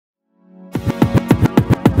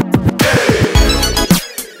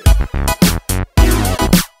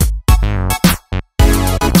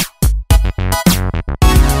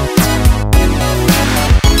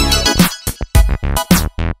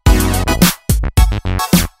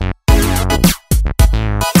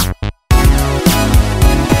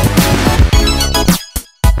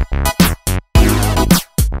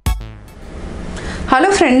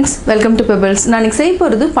friends, welcome to Pebbles. நான் இன்னைக்கு செய்ய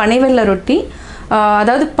போறது பனைவெல்ல ரொட்டி.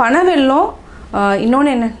 அதாவது பனைவெல்லம் இன்னொன்னு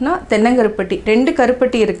என்னன்னா தென்னங்கருப்பட்டி. ரெண்டு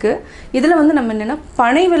கருப்பட்டி இருக்கு. இதுல வந்து நம்ம என்னன்னா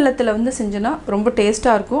பனைவெல்லத்துல வந்து செஞ்சனா ரொம்ப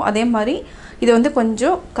டேஸ்டா இருக்கும். அதே மாதிரி இது வந்து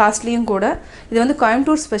கொஞ்சம் காஸ்ட்லியும் கூட. இது வந்து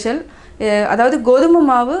கோயம்புத்தூர் ஸ்பெஷல். அதாவது கோதுமை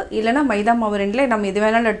மாவு இல்லனா மைதா மாவு ரெண்டுல நம்ம எது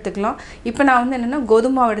வேணாலும் எடுத்துக்கலாம். இப்போ நான் வந்து என்னன்னா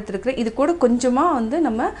கோதுமை மாவு எடுத்துக்கிறேன். இது கூட கொஞ்சமா வந்து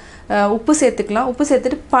நம்ம உப்பு சேர்த்துக்கலாம். உப்பு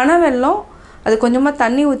சேர்த்துட்டு பனைவெல்லம் அது கொஞ்சமா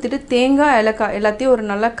தண்ணி ஊத்திட்டு தேங்காய் ஏலக்காய் எல்லாத்தையும் ஒரு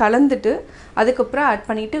நல்லா கலந்துட்டு அதுக்கு அப்புறம் ஆட்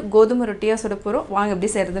பண்ணிட்டு கோதுமை ரொட்டியா சுட போறோம். வாங்க எப்படி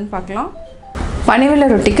செய்யறதுன்னு பார்க்கலாம். பனைவெல்ல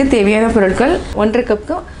ரொட்டிக்கு தேவையான பொருட்கள் 1.5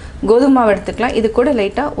 கப் கோதுமை மாவு எடுத்துக்கலாம். இது கூட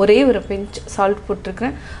லைட்டா ஒரே ஒரு பிஞ்ச் சால்ட்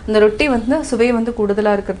போட்டுருக்கேன். அந்த ரொட்டி வந்து சுவை வந்து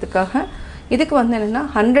கூடுதலா இருக்கிறதுக்காக. இதுக்கு வந்து என்னன்னா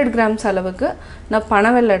 100 கிராம்ஸ் அளவுக்கு நான்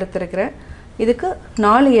பனைவெல்லம் எடுத்துக்கிறேன். இதுக்கு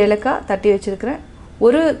 4 ஏலக்காய் தட்டி வச்சிருக்கேன்.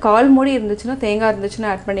 ஒரு கால் மூடி இருந்துச்சுன்னா தேங்காய் இருந்துச்சுன்னா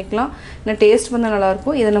ஆட் பண்ணிக்கலாம். இன்னும் டேஸ்ட் வந்து நல்லா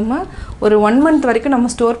இருக்கும். இதை நம்ம ஒரு 1 மந்த் வரைக்கும் நம்ம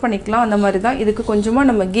ஸ்டோர் பண்ணிக்கலாம். அந்த மாதிரி தான். இதுக்கு கொஞ்சமா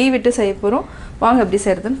நம்ம கீ விட்டு செய்ய போறோம். வாங்க எப்படி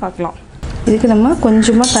செய்யறதுன்னு பார்க்கலாம். இதுக்கு நம்ம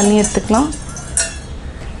கொஞ்சமா தண்ணி எடுத்துக்கலாம்.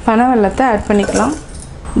 பனைவெல்லத்தை ஆட் பண்ணிக்கலாம்.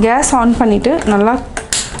 கேஸ் ஆன் பண்ணிட்டு நல்லா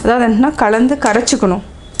அதாவது என்னன்னா கலந்து கரைச்சுக்கணும்.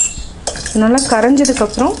 நல்லா கரைஞ்சதுக்கு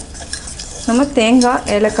அப்புறம் நம்ம தேங்காய்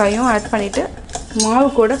ஏலக்காயும் ஆட் பண்ணிட்டு மாவு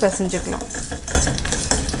கூட பிசைஞ்சுக்கலாம்.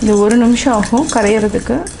 இது 1 நிமிஷம் ஆகும்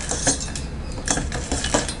கரையிறதுக்கு.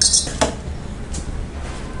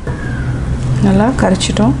 நல்லா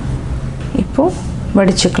கரைச்சிட்டோம். இப்போ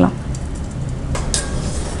வடிச்சுக்கலாம்.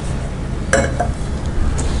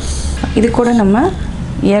 இது கூட நம்ம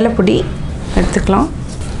ஏலப்பொடி எடுத்துக்கலாம்.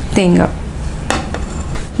 தேங்காய்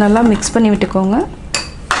நல்லா மிக்ஸ் பண்ணி விட்டுக்கோங்க.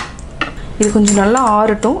 இது கொஞ்சம் நல்லா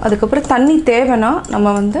ஆறட்டும். அதுக்கப்புறம் தண்ணி தேவைன்னா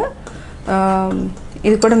நம்ம வந்து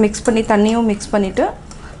இது கூட மிக்ஸ் பண்ணி தண்ணியும் மிக்ஸ் பண்ணிவிட்டு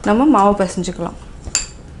நம்ம மாவு பிசைஞ்சுக்கலாம்.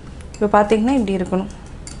 இப்போ பார்த்தீங்கன்னா இப்படி இருக்கணும்.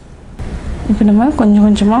 இப்போ நம்ம கொஞ்சம்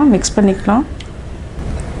கொஞ்சமாக மிக்ஸ் பண்ணிக்கலாம்.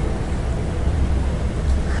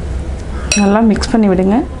 நல்லா மிக்ஸ் பண்ணி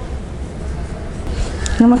விடுங்க.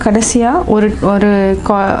 நம்ம கடைசியாக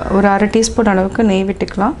ஒரு அரை டீஸ்பூன் அளவுக்கு நெய்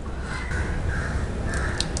விட்டுக்கலாம்.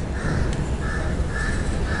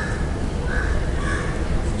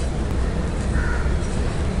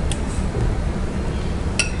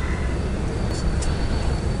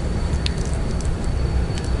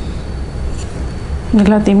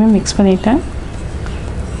 எல்லாத்தையுமே மிக்ஸ் பண்ணிட்டேன்.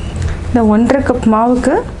 இந்த 1.5 கப்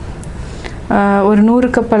மாவுக்கு ஒரு 100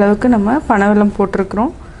 கப் அளவுக்கு நம்ம பனைவெல்லம்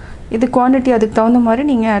போட்டிருக்கிறோம். இது குவான்டிட்டி அதுக்கு தகுந்த மாதிரி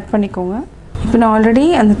நீங்கள் ஆட் பண்ணிக்கோங்க. இப்போ நான் ஆல்ரெடி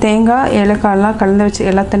அந்த தேங்காய் ஏலக்காயெல்லாம் கலந்து வச்சு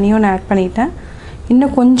எல்லா தண்ணியும் நான் ஆட் பண்ணிட்டேன்.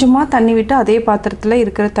 இன்னும் கொஞ்சமாக தண்ணி விட்டு அதே பாத்திரத்தில்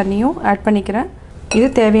இருக்கிற தண்ணியும் ஆட் பண்ணிக்கிறேன். இது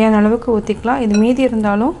தேவையான அளவுக்கு ஊற்றிக்கலாம். இது மீதி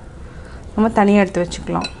இருந்தாலும் நம்ம தனியாக எடுத்து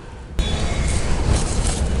வச்சுக்கலாம்.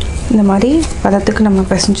 இந்த மாதிரி பதத்துக்கு நம்ம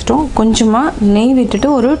பிசைஞ்சிட்டோம். கொஞ்சமாக நெய் விட்டுட்டு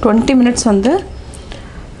ஒரு 20 மினிட்ஸ் வந்து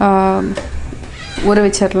ஊற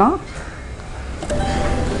வச்சிடலாம்.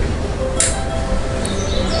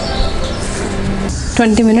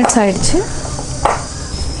 மினிட்ஸ் ஆயிடுச்சு.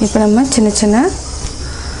 இப்போ நம்ம சின்ன சின்ன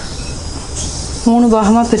 3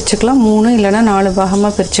 பாகமாக பிரிச்சுக்கலாம். 3 இல்லைன்னா 4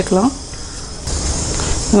 பாகமாக பிரிச்சுக்கலாம்.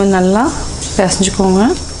 நம்ம நல்லா பிசைஞ்சுக்கோங்க.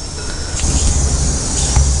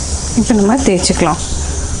 இப்போ நம்ம தேய்ச்சிக்கலாம்.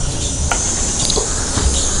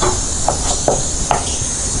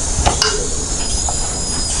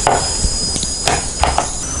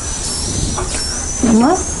 நம்ம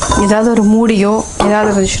ஏதாவது ஒரு மூடியோ ஏதாவது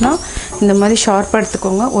இருந்துச்சுன்னா இந்த மாதிரி ஷார்ப்பாக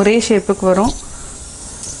எடுத்துக்கோங்க. ஒரே ஷேப்புக்கு வரும்.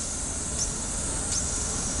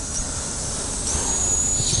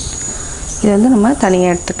 இதை வந்து நம்ம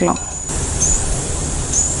தனியாக எடுத்துக்கலாம்.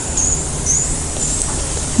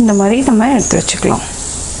 இந்த மாதிரி நம்ம எடுத்து வச்சுக்கலாம்.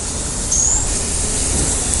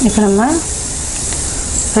 இப்போ நம்ம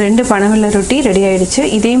 2 பனைவெல்ல ரொட்டி ரெடி ஆயிடுச்சு.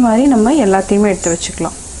 இதே மாதிரி நம்ம எல்லாத்தையுமே எடுத்து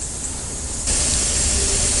வச்சுக்கலாம்.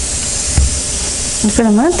 இப்போ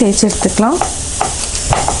நம்ம தேய்ச்சி எடுத்துக்கலாம்.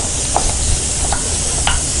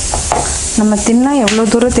 நம்ம தின்னா எவ்வளோ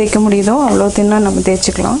தூரம் தேய்க்க முடியுதோ அவ்வளோ தின்னா நம்ம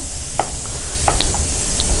தேய்ச்சிக்கலாம்.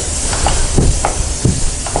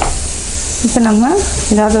 இப்போ நம்ம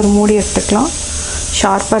ஏதாவது ஒரு மூடி எடுத்துக்கலாம்.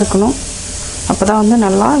 ஷார்ப்பாக இருக்கணும். அப்போ தான் வந்து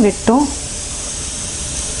நல்லா வெட்டும்.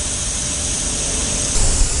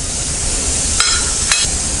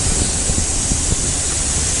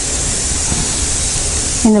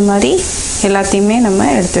 இந்த மாதிரி எல்லாத்தையுமே நம்ம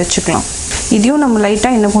எடுத்து வச்சுக்கலாம். இதையும் நம்ம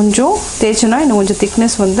லைட்டாக இன்னும் கொஞ்சம் தேய்ச்சோன்னா இன்னும் கொஞ்சம்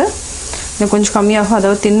திக்னஸ் வந்து இன்னும் கொஞ்சம் கம்மியாகும்.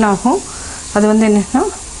 அதாவது தின்னாகும். அது வந்து என்னென்னா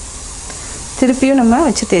திருப்பியும் நம்ம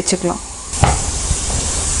வச்சு தேய்ச்சிக்கலாம்.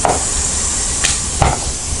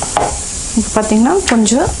 இப்போ பார்த்திங்கன்னா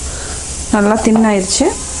கொஞ்சம் நல்லா தின்னாயிருச்சு.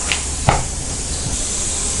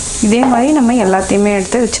 இதே மாதிரி நம்ம எல்லாத்தையுமே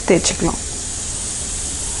எடுத்து வச்சு தேய்ச்சிக்கலாம்.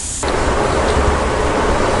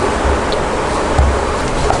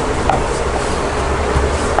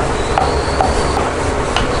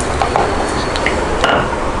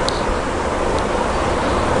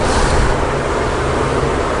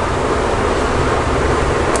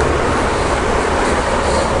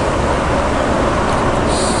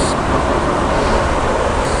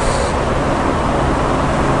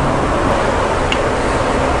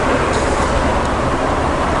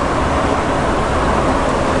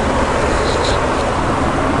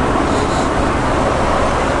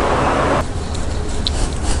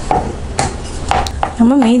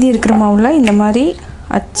 மீதி இருக்கிற மாவில் இந்த மாதிரி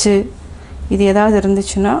அச்சு இது ஏதாவது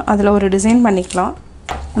இருந்துச்சுன்னா அதில் ஒரு டிசைன் பண்ணிக்கலாம்.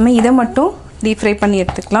 நம்ம இதை மட்டும் டீப் ஃப்ரை பண்ணி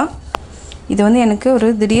எடுத்துக்கலாம். இது வந்து எனக்கு ஒரு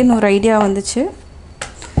திடீர்னு ஒரு ஐடியா வந்துச்சு,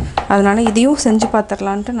 அதனால் இதையும் செஞ்சு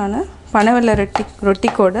பார்த்துடலான்ட்டு நான் பனைவெல்ல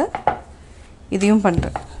ரொட்டிக்கோட இதையும்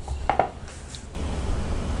பண்ணுறேன்.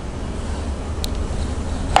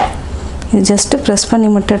 இது ஜஸ்ட்டு ப்ரெஸ் பண்ணி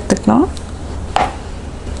மட்டும் எடுத்துக்கலாம்.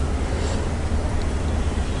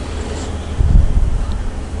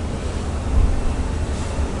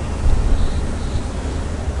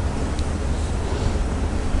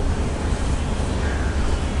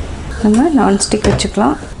 நம்ம நான்ஸ்டிக்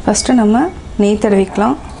வச்சுக்கலாம். ஃபஸ்ட்டு நம்ம நெய்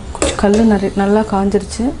தடவிக்கலாம். கொஞ்சம் கல் நல்லா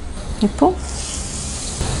காஞ்சிருச்சு. இப்போது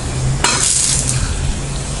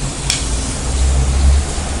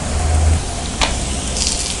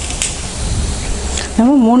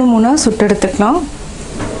நம்ம 3 சுட்டு எடுத்துக்கலாம்.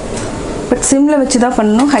 பட் சிம்மில் வச்சு தான்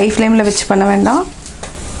பண்ணணும், ஹை ஃப்ளேமில் வச்சு பண்ண வேண்டாம்.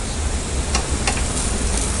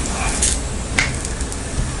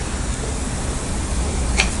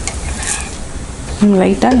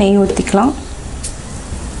 லைட்டாக நெய் ஊற்றிக்கலாம்.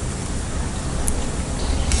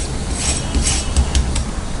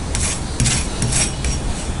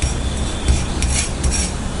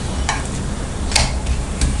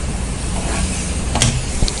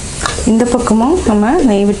 இந்த பக்கமும் நம்ம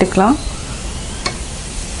நெய் விட்டுக்கலாம்.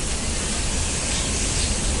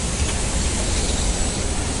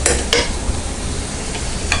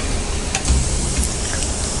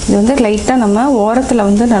 இது வந்து லைட்டாக நம்ம ஓரத்தில்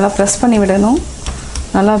வந்து நல்லா ப்ரெஸ் பண்ணி விடணும்,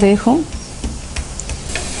 நல்லா வேகும்.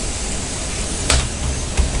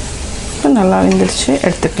 இப்போ நல்லா வெந்துருச்சு,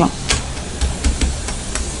 எடுத்துக்கலாம்.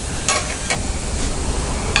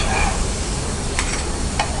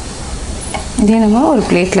 இதே நம்ம ஒரு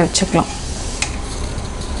பிளேட்டில் வச்சுக்கலாம்.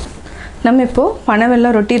 நம்ம இப்போது பனைவெல்ல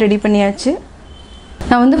ரொட்டி ரெடி பண்ணியாச்சு.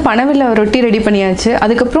 நான் வந்து பனைவெல்ல ரொட்டி ரெடி பண்ணியாச்சு.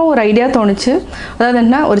 அதுக்கப்புறம் ஒரு ஐடியா தோணுச்சு. அதாவது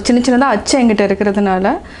என்ன, ஒரு சின்னதாக அச்சு என்கிட்ட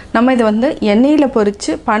இருக்கிறதுனால நம்ம இதை வந்து எண்ணெயில்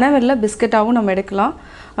பொரித்து பனைவெல்ல பிஸ்கட்டாகவும் நம்ம எடுக்கலாம்.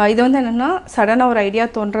 இது வந்து என்னென்னா சடனாக ஒரு ஐடியா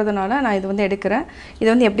தோன்றதுனால நான் இது வந்து எடுக்கிறேன். இதை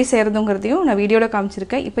வந்து எப்படி செய்கிறதுங்கிறதையும் நான் வீடியோவில்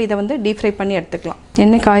காமிச்சிருக்கேன். இப்போ இதை வந்து டீப் ஃப்ரை பண்ணி எடுத்துக்கலாம்.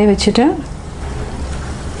 எண்ணெய் காய வச்சுட்டு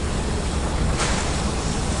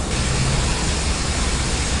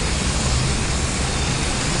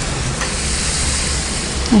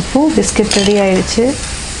இப்போது பிஸ்கட் ரெடி ஆயிடுச்சு.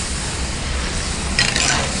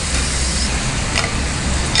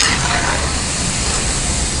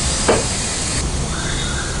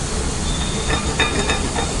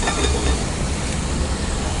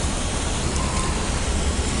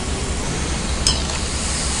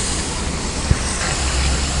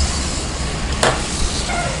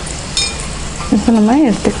 இப்போ நம்ம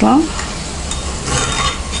எடுத்துக்கலாம்.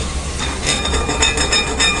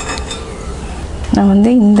 நான் வந்து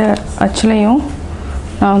இந்த அச்சுலையும்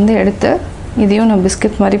நான் வந்து எடுத்து இதையும் நான்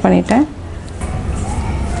பிஸ்கட் மாதிரி பண்ணிட்டேன்.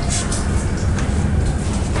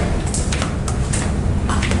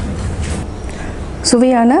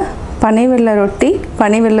 சுவையான பனைவெல்ல ரொட்டி,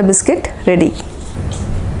 பனைவெல்ல பிஸ்கட் ரெடி.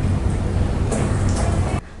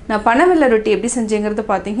 நான் பனைவெல்ல ரொட்டி எப்படி செஞ்சேங்கிறத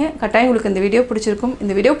பார்த்தீங்க. கட்டாயம் உங்களுக்கு இந்த வீடியோ பிடிச்சிருக்கும்.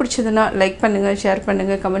 இந்த வீடியோ பிடிச்சதுன்னா லைக் பண்ணுங்கள், ஷேர்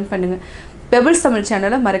பண்ணுங்கள், கமெண்ட் பண்ணுங்கள். பெபிள்ஸ் தமிழ்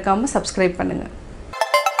சேனலை மறக்காமல் சப்ஸ்கிரைப் பண்ணுங்கள்.